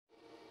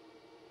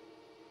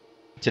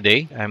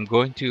Today, I'm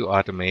going to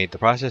automate the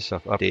process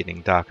of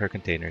updating Docker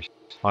containers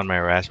on my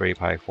Raspberry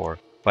Pi 4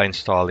 by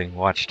installing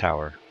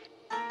Watchtower.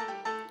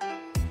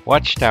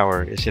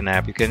 Watchtower is an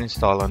app you can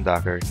install on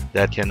Docker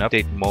that can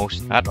update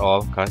most, not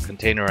all,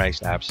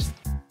 containerized apps.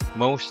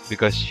 Most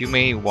because you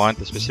may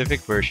want a specific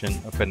version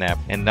of an app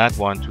and not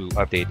want to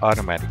update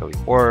automatically.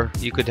 Or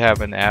you could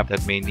have an app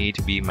that may need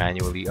to be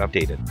manually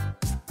updated.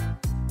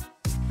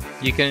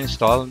 You can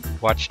install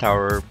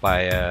Watchtower by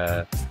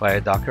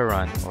a Docker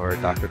run or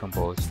Docker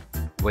Compose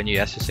when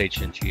you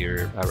SSH into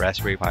your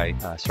Raspberry Pi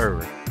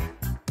server.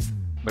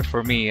 But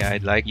for me,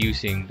 I'd like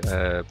using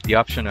the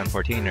option on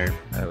Portainer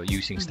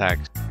using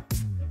stacks.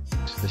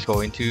 Just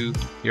go into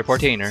your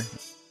Portainer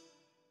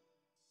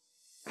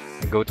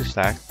and go to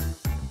stack.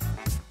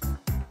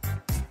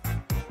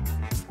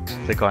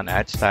 Click on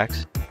Add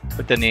Stacks.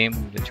 Put the name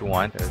that you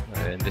want.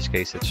 In this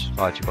case, it's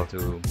logical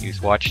to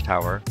use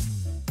Watchtower.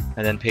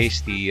 And then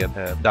paste the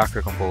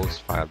Docker Compose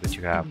file that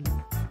you have.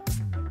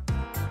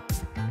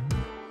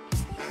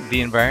 The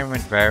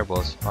environment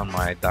variables on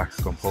my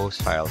Docker Compose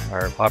file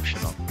are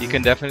optional. You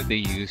can definitely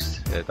use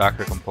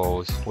Docker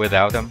Compose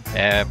without them,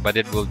 but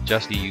it will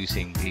just be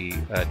using the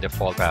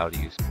default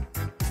values.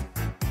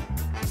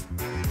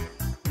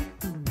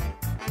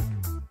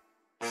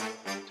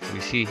 We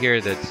see here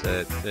that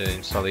the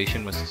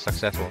installation was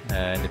successful,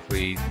 and if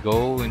we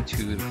go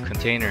into the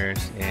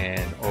containers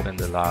and open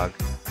the log,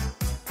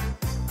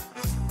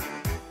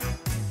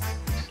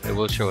 it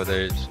will show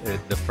there's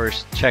the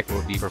first check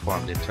will be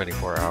performed in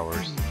 24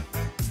 hours.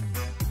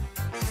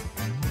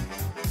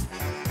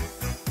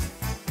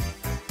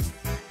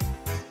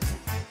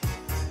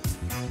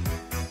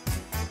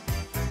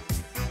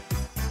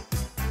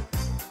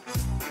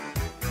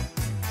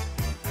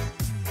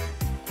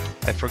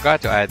 I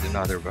forgot to add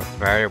another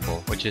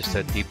variable, which is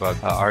the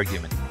debug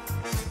argument.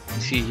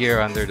 You see here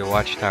under the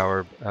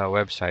Watchtower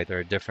website, there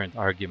are different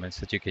arguments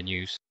that you can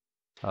use.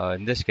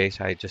 In this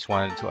case, I just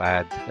wanted to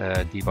add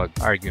a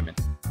debug argument.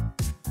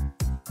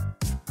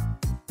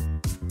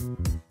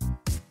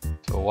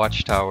 So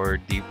Watchtower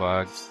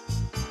debug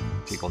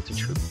is equal to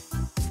true.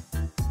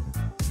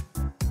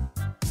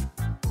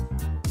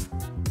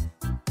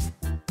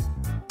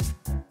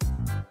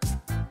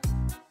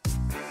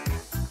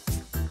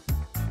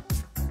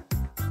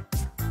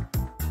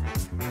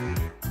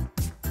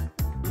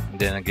 And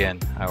then again,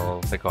 I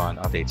will click on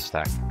Update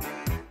Stack.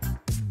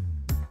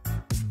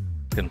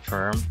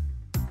 Confirm.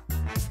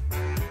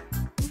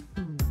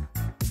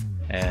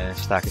 And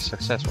stack is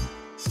successful.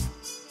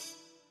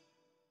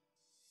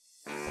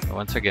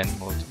 Once again,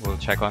 we'll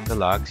check on the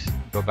logs,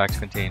 go back to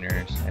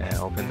containers, and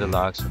open the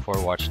logs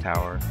for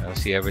Watchtower. We'll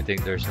see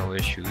everything, there's no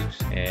issues,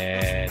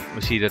 and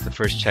we'll see that the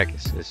first check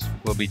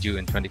will be due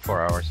in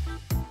 24 hours.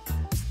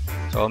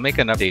 So I'll make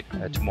an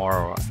update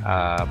tomorrow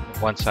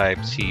once I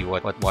see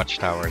what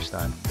Watchtower has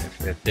done,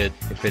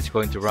 if it's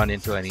going to run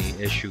into any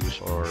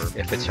issues or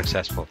if it's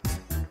successful.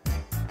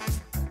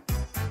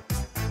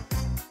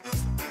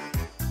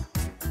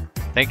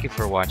 Thank you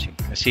for watching.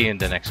 I'll see you in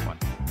the next one.